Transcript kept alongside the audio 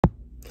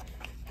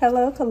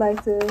Hello,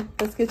 collective.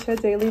 Let's get your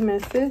daily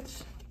message.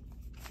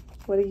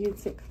 What do you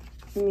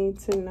need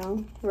to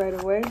know right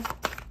away?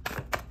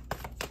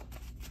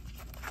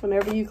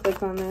 Whenever you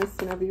click on this,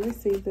 whenever you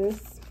receive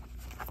this,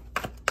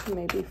 it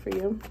may be for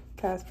you,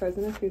 past,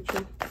 present, and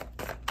future.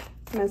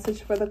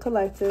 Message for the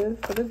collective,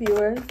 for the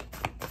viewer.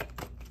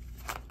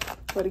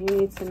 What do you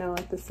need to know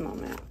at this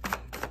moment?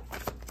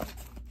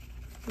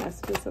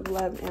 Messages of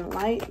love and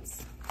light.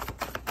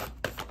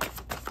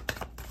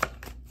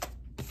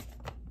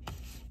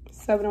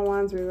 7 of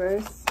Wands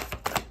reverse.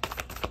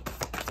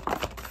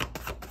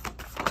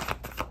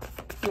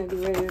 Maybe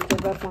ready to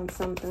give up on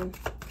something.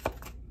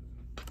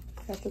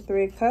 Got the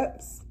 3 of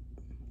Cups.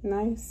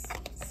 Nice.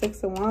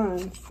 6 of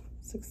Wands.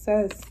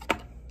 Success.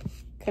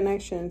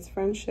 Connections.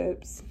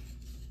 Friendships.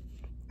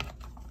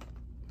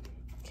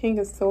 King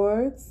of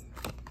Swords.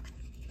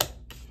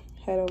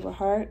 Head over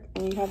heart.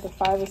 And you have the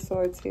 5 of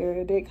Swords here.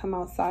 It did come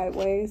out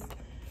sideways,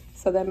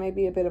 so that may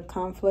be a bit of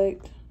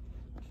conflict.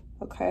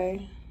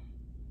 Okay.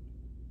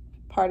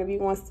 Part of you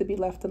wants to be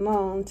left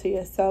alone to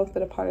yourself,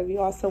 but a part of you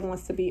also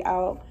wants to be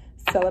out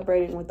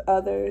celebrating with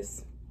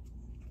others.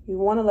 You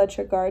want to let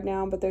your guard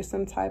down, but there's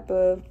some type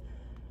of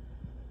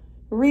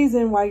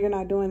reason why you're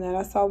not doing that.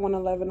 I saw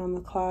 111 on the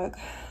clock.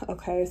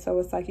 Okay, so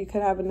it's like you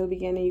could have a new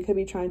beginning. You could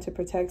be trying to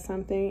protect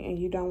something, and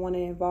you don't want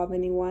to involve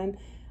anyone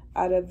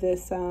out of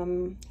this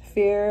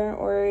fear,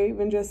 or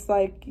even just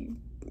like,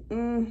 I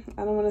don't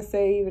want to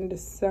say even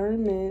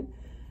discernment,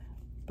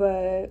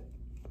 but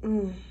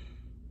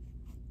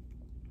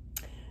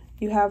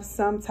you have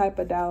some type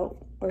of doubt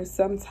or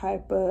some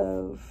type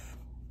of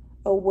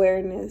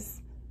awareness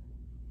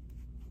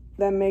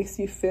that makes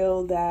you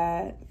feel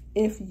that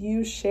if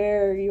you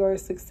share your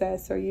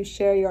success or you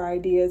share your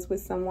ideas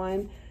with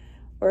someone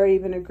or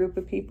even a group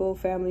of people,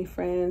 family,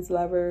 friends,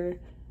 lover,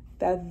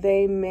 that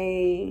they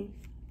may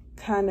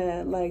kind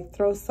of like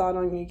throw salt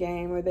on your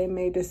game, or they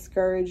may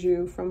discourage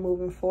you from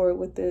moving forward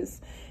with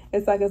this.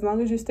 It's like, as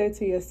long as you stay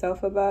to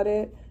yourself about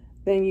it,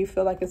 then you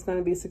feel like it's going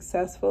to be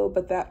successful,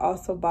 but that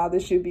also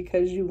bothers you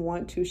because you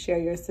want to share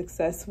your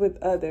success with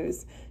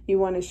others. You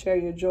want to share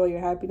your joy,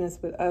 your happiness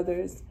with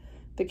others.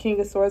 The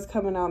King of Swords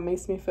coming out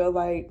makes me feel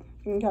like,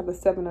 you have the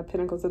 7 of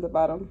Pentacles at the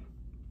bottom.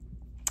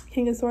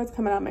 King of Swords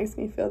coming out makes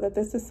me feel that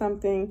this is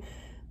something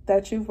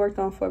that you've worked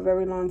on for a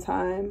very long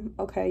time.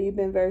 Okay, you've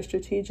been very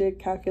strategic,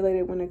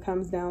 calculated when it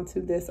comes down to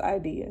this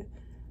idea.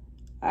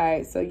 All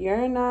right, so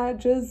you're not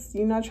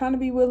trying to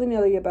be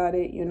willy-nilly about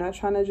it. You're not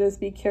trying to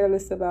just be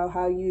careless about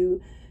how you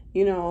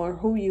know, or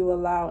who you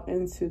allow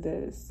into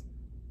this.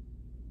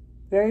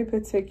 Very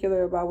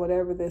particular about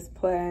whatever this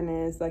plan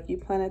is. Like, you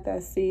planted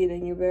that seed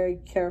and you're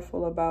very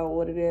careful about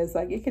what it is.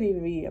 Like, it could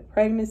even be a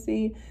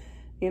pregnancy.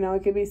 You know,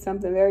 it could be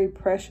something very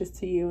precious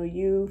to you.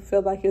 You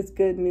feel like it's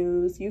good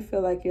news. You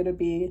feel like it'll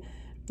be,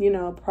 you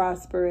know,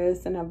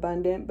 prosperous and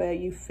abundant, but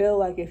you feel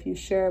like if you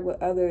share it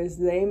with others,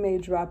 they may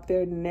drop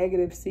their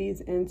negative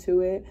seeds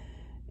into it.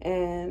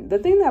 And the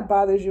thing that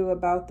bothers you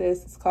about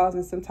this is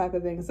causing some type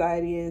of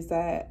anxiety is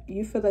that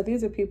you feel that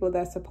these are people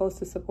that's supposed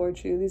to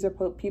support you. These are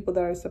people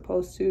that are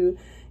supposed to,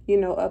 you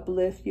know,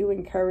 uplift you,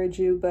 encourage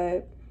you,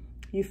 but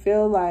you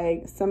feel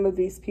like some of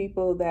these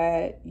people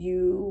that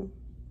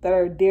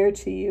are dear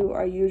to you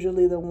are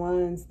usually the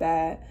ones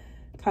that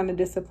kind of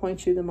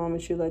disappoint you the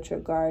moment you let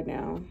your guard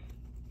down.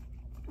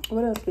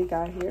 What else we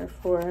got here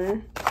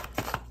for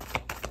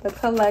the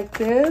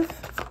collective?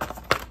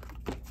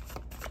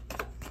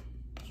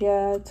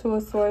 Yeah, 2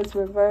 of Swords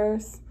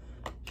reverse.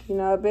 You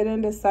know, a bit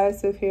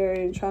indecisive here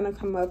and trying to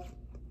come up,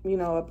 you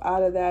know, up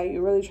out of that.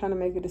 You're really trying to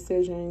make a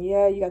decision.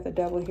 Yeah, you got the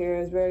Devil here.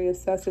 It's very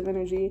obsessive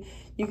energy.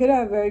 You could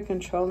have very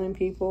controlling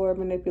people or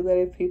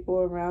manipulative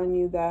people around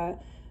you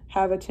that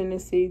have a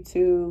tendency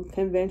to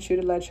convince you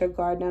to let your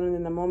guard down. And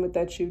then the moment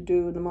that you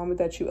do, the moment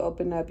that you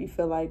open up, you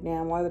feel like,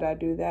 damn, why did I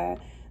do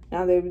that?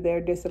 Now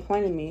they're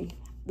disappointing me.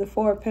 The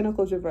 4 of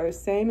Pentacles reverse.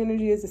 Same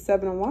energy as the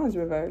 7 of Wands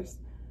reverse.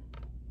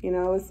 You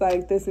know, it's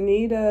like this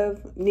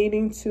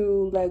needing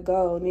to let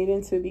go,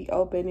 needing to be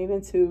open,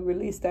 needing to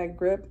release that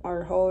grip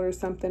or hold or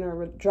something,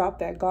 or drop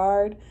that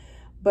guard.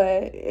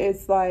 But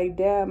it's like,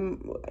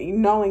 damn,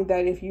 knowing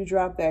that if you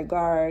drop that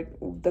guard,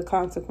 the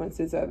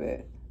consequences of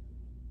it.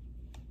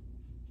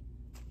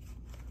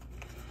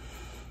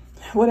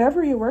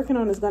 Whatever you're working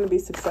on is going to be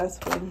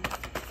successful.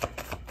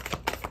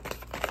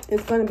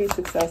 It's going to be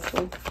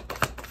successful.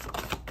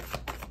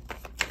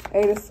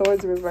 8 of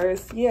Swords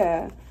reverse.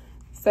 Yeah.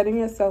 Setting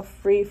yourself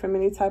free from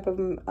any type of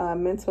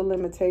mental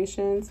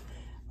limitations.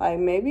 Like,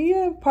 maybe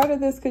a part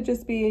of this could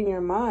just be in your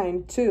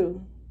mind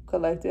too,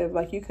 collective.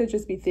 Like, you could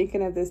just be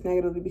thinking of this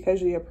negatively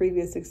because of your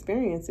previous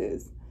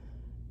experiences.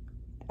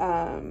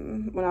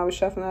 When I was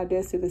shuffling, I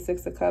did see the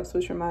 6 of Cups,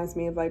 which reminds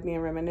me of like being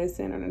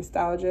reminiscent or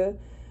nostalgia.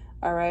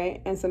 All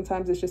right. And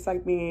sometimes it's just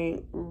like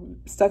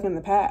being stuck in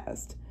the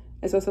past.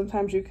 And so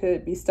sometimes you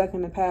could be stuck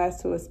in the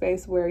past to a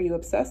space where you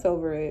obsess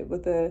over it.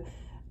 With the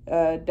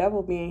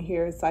Devil being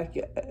here, it's like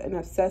an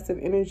obsessive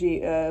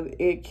energy of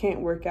it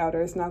can't work out,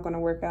 or it's not going to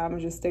work out. I'm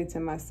going to just stay to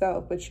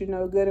myself. But you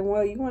know good and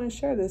well you want to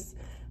share this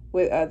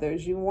with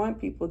others. You want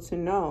people to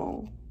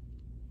know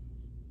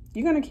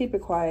you're going to keep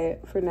it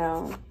quiet for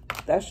now.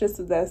 That's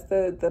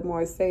the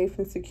more safe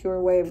and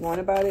secure way of going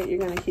about it. You're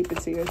going to keep it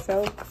to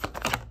yourself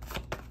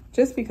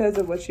just because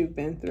of what you've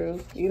been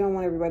through. You don't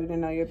want everybody to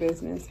know your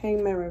business.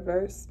 Hangman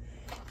reverse.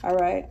 All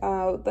right,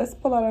 let's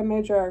pull out our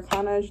major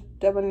arcana.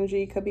 Devil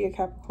energy could be a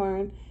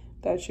Capricorn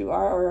that you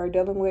are or are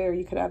dealing with, or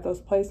you could have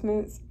those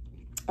placements.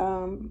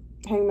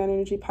 Hangman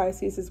energy,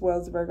 Pisces, as well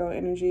as Virgo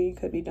energy, you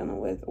could be dealing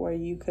with, or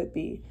you could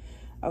be.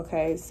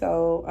 Okay,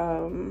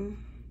 so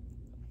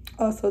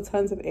also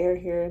tons of air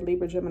here,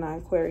 Libra, Gemini,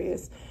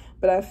 Aquarius.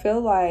 But I feel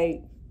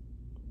like,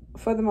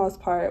 for the most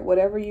part,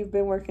 whatever you've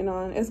been working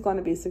on is going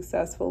to be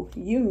successful.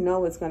 You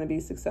know it's going to be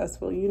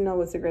successful. You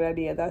know it's a great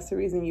idea. That's the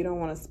reason you don't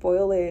want to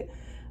spoil it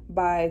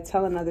by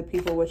telling other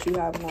people what you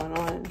have going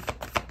on.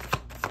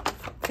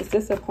 It's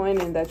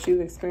disappointing that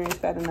you've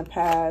experienced that in the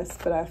past,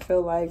 but I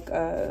feel like,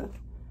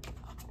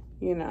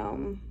 you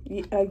know,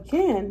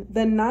 again,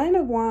 the Nine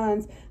of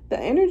Wands, the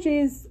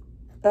energies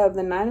of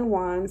the Nine of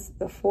Wands,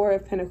 the Four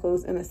of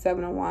Pentacles, and the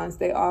Seven of Wands,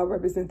 they all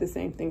represent the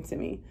same thing to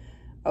me.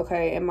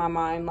 Okay, in my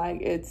mind,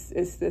 like it's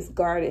this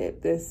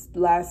guarded, this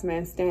last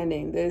man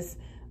standing, this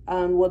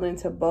unwilling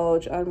to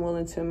budge,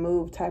 unwilling to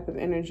move type of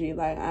energy.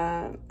 Like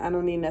I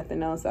don't need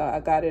nothing else.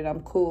 I got it.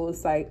 I'm cool.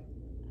 It's like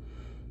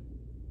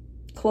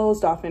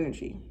closed off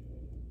energy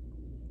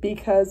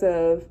because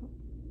of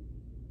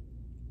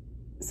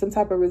some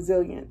type of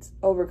resilience,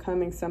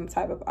 overcoming some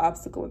type of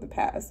obstacle in the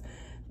past.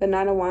 The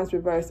Nine of Wands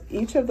reverse.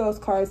 Each of those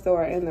cards, though,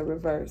 are in the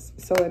reverse.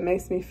 So it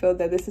makes me feel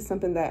that this is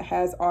something that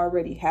has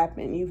already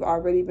happened. You've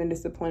already been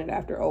disappointed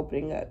after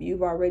opening up.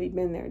 You've already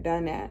been there,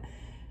 done that.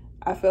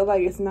 I feel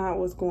like it's not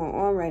what's going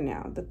on right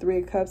now. The Three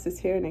of Cups is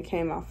here, and it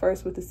came out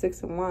first with the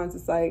Six of Wands.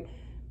 It's like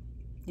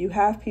you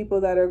have people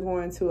that are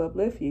going to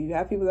uplift you. You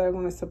have people that are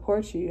going to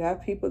support you. You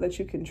have people that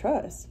you can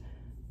trust.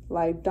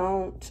 Like,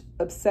 don't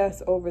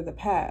obsess over the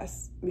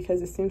past,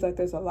 because it seems like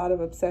there's a lot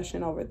of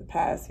obsession over the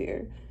past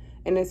here.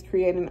 And it's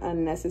creating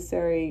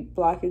unnecessary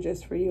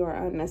blockages for you, or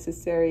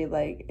unnecessary,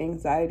 like,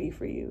 anxiety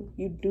for you.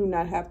 You do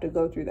not have to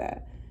go through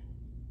that.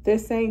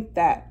 This ain't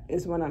that,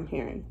 is what I'm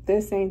hearing.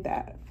 This ain't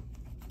that.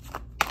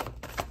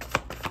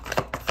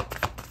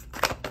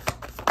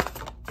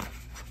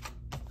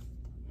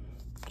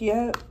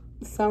 Yep,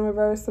 Sun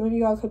reverse. Some of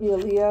y'all could be a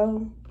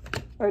Leo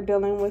or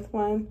dealing with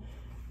one.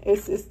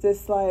 It's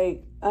this,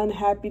 like,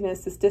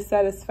 unhappiness, this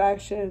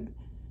dissatisfaction.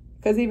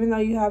 Because even though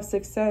you have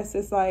success,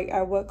 it's like,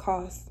 at what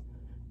cost?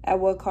 At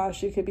what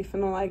cost? You could be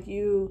feeling like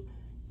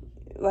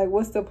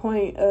what's the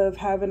point of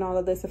having all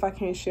of this if I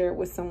can't share it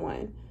with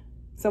someone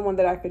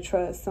that I could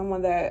trust,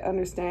 someone that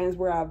understands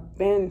where I've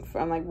been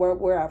from, like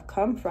where I've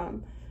come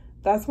from.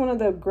 That's one of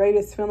the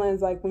greatest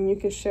feelings, like when you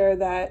can share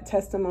that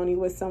testimony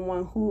with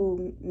someone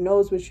who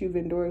knows what you've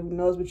endured, who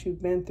knows what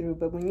you've been through.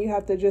 But when you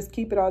have to just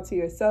keep it all to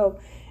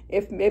yourself,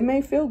 it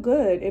may feel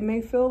good. It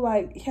may feel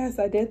like, yes,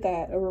 I did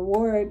that, a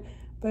reward,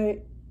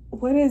 but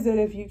what is it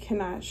if you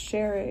cannot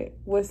share it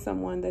with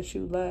someone that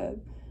you love?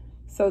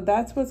 So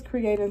that's what's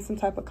creating some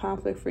type of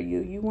conflict for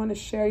you. You want to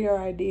share your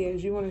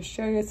ideas. You want to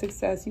share your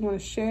success. You want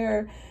to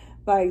share,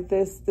 like,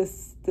 this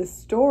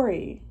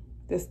story,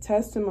 this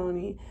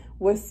testimony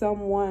with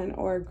someone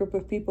or a group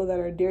of people that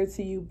are dear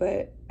to you.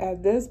 But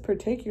at this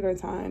particular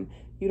time,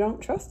 you don't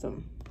trust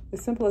them.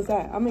 As simple as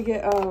that. I'm gonna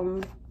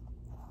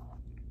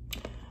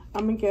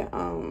get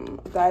a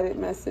guided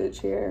message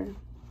here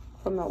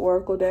from the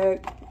Oracle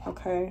deck.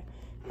 Okay.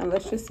 And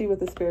let's just see what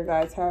the spirit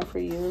guides have for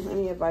you.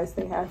 Any advice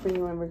they have for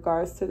you in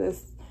regards to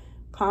this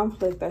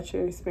conflict that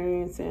you're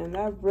experiencing.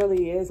 That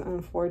really is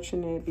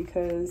unfortunate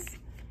because,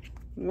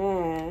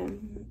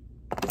 man,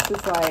 this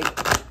is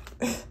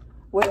like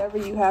whatever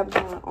you have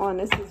going on,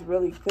 this is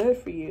really good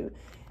for you.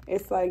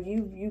 It's like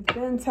you've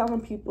been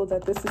telling people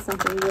that this is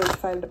something you're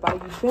excited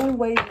about. You've been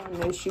waiting on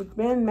this. You've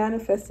been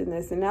manifesting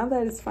this. And now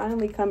that it's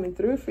finally coming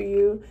through for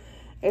you,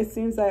 it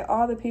seems like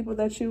all the people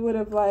that you would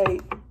have,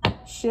 like,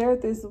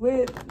 shared this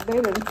with,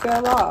 they done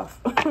fell off.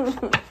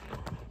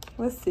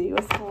 Let's see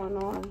what's going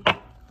on.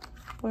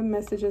 What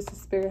messages does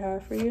Spirit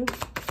have for you?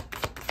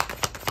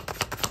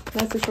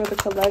 Message for the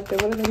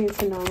collective. What do they need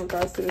to know in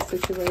regards to the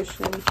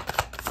situation?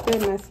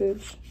 Spirit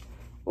message.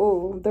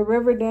 Oh, the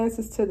river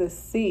dances to the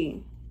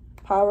sea.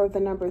 Power of the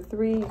number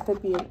 3.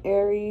 Could be an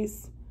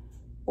Aries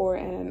or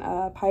an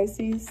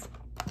Pisces.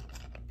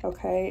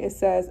 Okay, it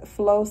says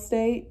flow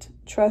state,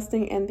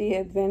 trusting in the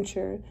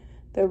adventure.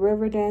 The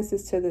river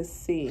dances to the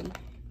sea.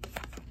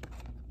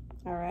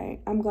 All right,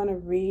 I'm going to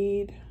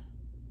read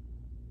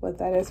what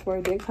that is for.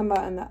 It did come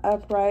out in the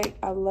upright.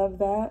 I love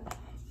that.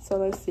 So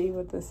let's see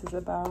what this is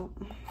about.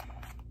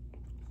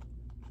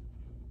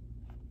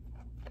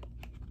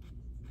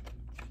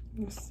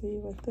 Let's see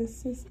what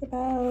this is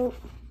about.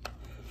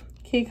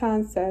 Key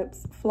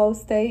concepts: flow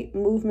state,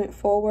 movement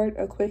forward,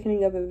 a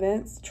quickening of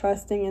events,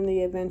 trusting in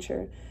the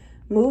adventure.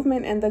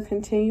 Movement and the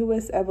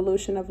continuous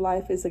evolution of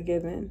life is a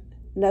given.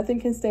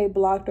 Nothing can stay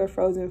blocked or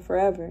frozen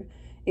forever.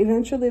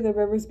 Eventually, the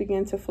rivers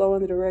begin to flow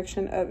in the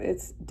direction of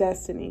its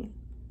destiny,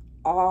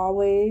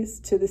 always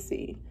to the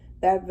sea,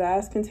 that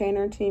vast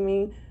container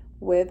teeming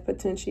with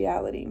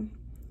potentiality.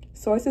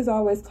 Source is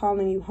always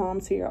calling you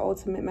home to your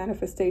ultimate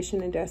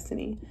manifestation and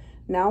destiny.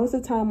 Now is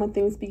the time when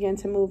things begin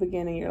to move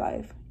again in your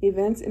life.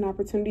 Events and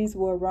opportunities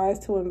will arise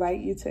to invite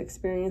you to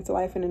experience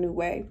life in a new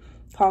way,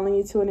 calling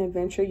you to an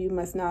adventure you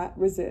must not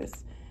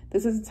resist.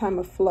 This is a time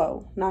of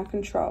flow, not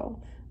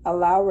control.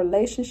 Allow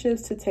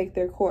relationships to take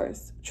their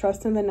course.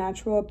 Trust in the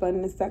natural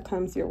abundance that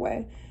comes your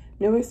way.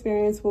 New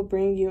experience will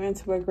bring you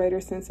into a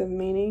greater sense of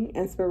meaning,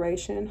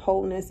 inspiration,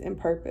 wholeness, and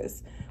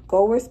purpose.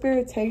 Go where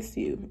spirit takes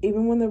you,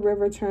 even when the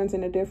river turns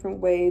in a different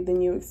way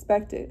than you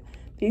expected.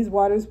 These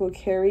waters will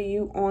carry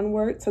you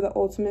onward to the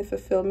ultimate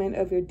fulfillment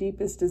of your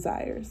deepest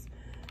desires.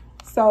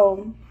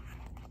 So,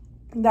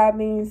 that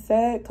being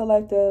said,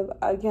 collective,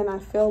 again, I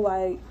feel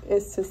like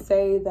it's to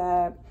say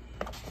that,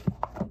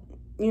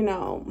 you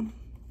know,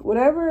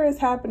 whatever is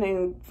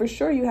happening, for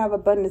sure you have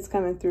abundance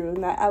coming through.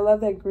 And I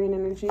love that green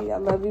energy. I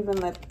love even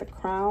like the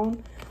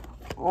crown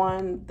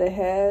on the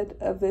head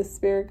of this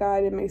spirit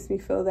guide. It makes me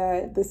feel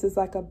that this is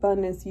like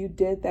abundance. You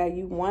did that.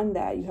 You won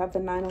that. You have the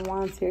 9 of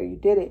Wands here. You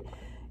did it.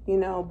 You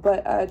know,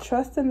 but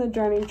trust in the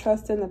journey,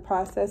 trust in the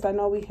process. I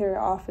know we hear it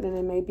often and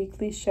it may be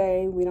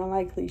cliche. We don't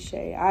like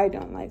cliche. I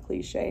don't like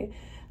cliche.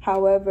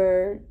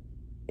 However,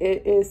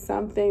 it is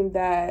something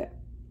that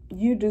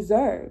you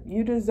deserve.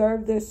 You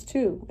deserve this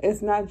too.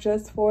 It's not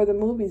just for the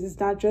movies. It's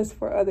not just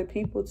for other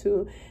people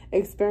to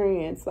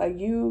experience. Like,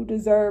 you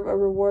deserve a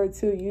reward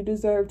too. You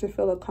deserve to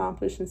feel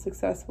accomplished and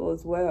successful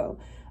as well.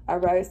 All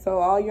right. So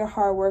all your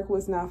hard work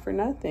was not for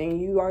nothing.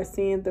 You are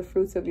seeing the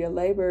fruits of your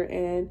labor.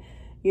 And,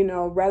 you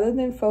know, rather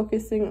than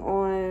focusing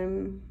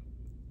on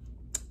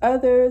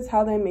others,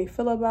 how they may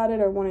feel about it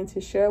or wanting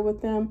to share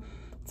with them,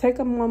 take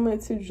a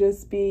moment to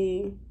just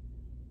be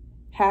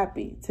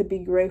happy, to be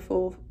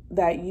grateful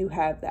that you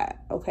have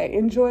that. Okay,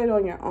 enjoy it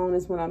on your own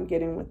is what I'm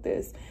getting with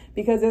this,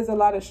 because there's a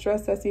lot of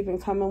stress that's even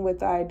coming with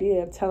the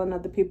idea of telling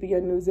other people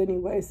your news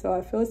anyway. So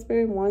I feel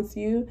spirit wants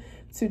you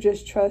to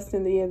just trust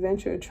in the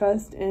adventure,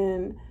 trust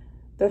in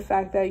the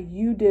fact that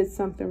you did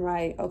something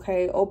right.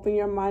 Okay, open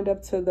your mind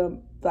up to the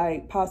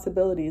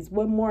possibilities.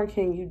 What more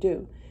can you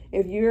do?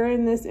 If you're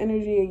in this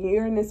energy and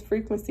you're in this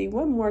frequency,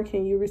 what more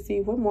can you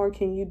receive? What more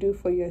can you do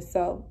for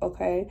yourself?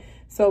 Okay,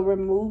 so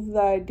remove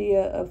the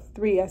idea of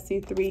 3. I see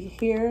 3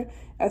 here,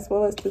 as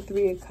well as the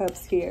 3 of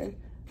Cups here.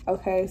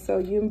 Okay, so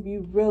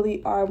you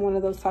really are one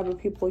of those type of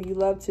people. You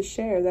love to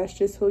share. That's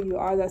just who you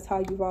are. That's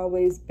how you've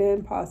always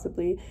been,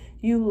 possibly.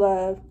 You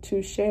love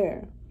to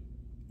share.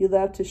 You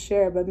love to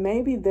share. But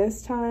maybe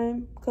this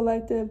time,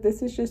 collective,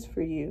 this is just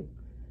for you.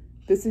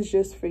 This is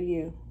just for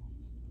you.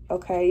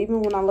 Okay,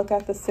 even when I look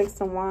at the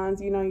 6 of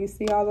Wands, you know, you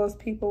see all those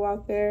people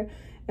out there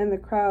in the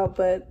crowd,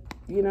 but,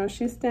 you know,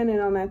 she's standing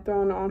on that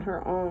throne on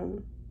her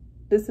own.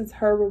 This is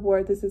her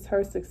reward. This is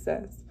her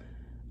success.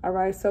 All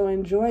right, so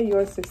enjoy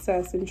your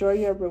success. Enjoy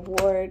your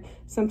reward.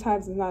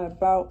 Sometimes it's not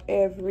about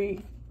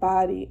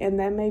everybody, and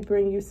that may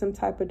bring you some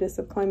type of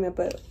disappointment.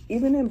 But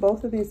even in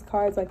both of these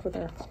cards, like with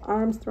her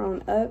arms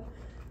thrown up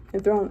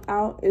and thrown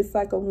out, it's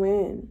like a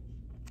win.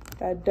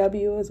 That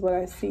W is what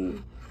I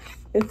see.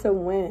 It's a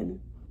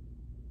win.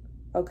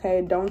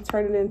 Okay, don't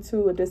turn it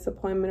into a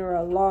disappointment or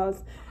a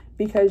loss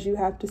because you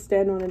have to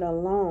stand on it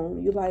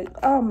alone. You're like,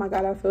 oh my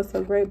God, I feel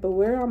so great, but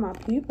where are my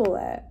people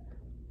at?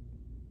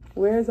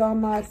 Where's all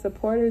my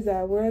supporters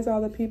at? Where's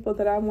all the people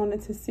that I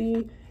wanted to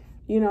see?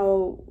 You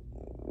know,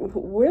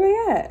 where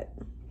they at?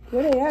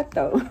 Where they at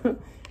though?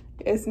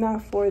 It's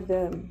not for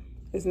them.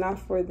 It's not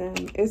for them.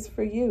 It's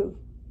for you.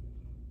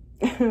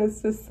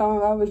 It's this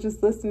song I was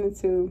just listening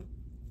to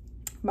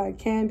by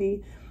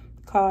Candy,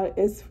 called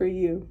It's For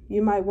You.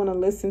 You might want to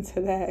listen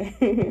to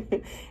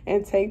that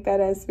and take that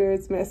as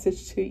Spirit's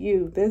message to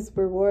you. This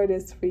reward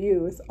is for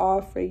you. It's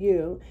all for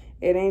you.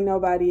 It ain't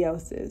nobody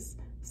else's.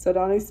 So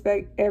don't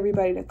expect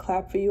everybody to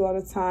clap for you all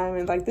the time.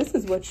 And like, this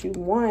is what you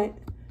want.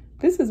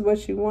 This is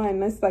what you want.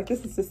 And it's like,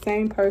 this is the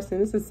same person.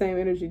 This is the same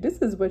energy. This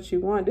is what you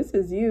want. This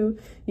is you.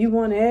 You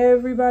want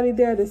everybody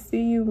there to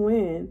see you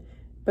win.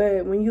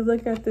 But when you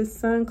look at this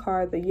Sun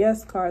card, the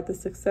yes card, the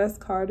success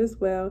card as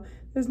well,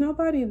 there's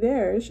nobody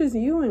there. It's just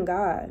you and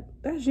God.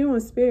 That's you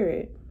and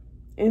Spirit.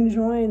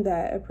 Enjoying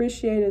that,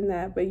 appreciating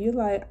that. But you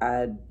like,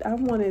 I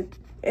wanted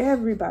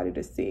everybody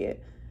to see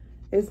it.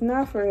 It's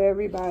not for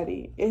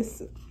everybody.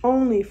 It's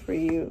only for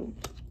you,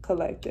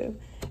 collective.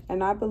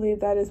 And I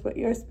believe that is what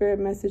your spirit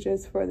message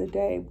is for the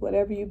day.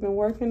 Whatever you've been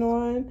working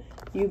on,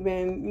 you've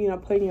been, you know,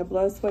 putting your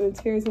blood, sweat, and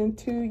tears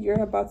into,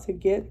 you're about to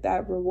get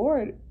that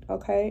reward,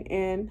 okay?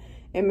 And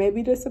it may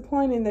be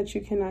disappointing that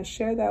you cannot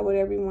share that with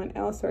everyone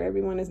else, or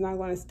everyone is not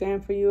going to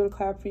stand for you and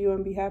clap for you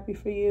and be happy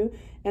for you.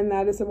 And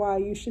that is why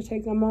you should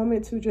take a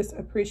moment to just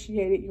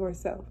appreciate it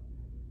yourself.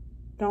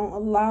 Don't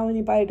allow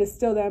anybody to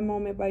steal that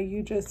moment by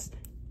you just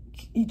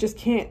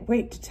can't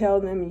wait to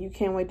tell them and you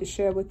can't wait to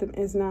share with them.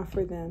 It's not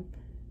for them.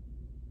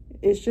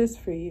 It's just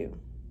for you.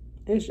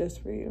 It's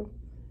just for you.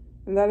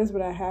 And that is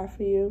what I have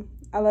for you.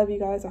 I love you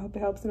guys. I hope it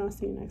helps, and I'll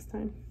see you next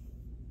time.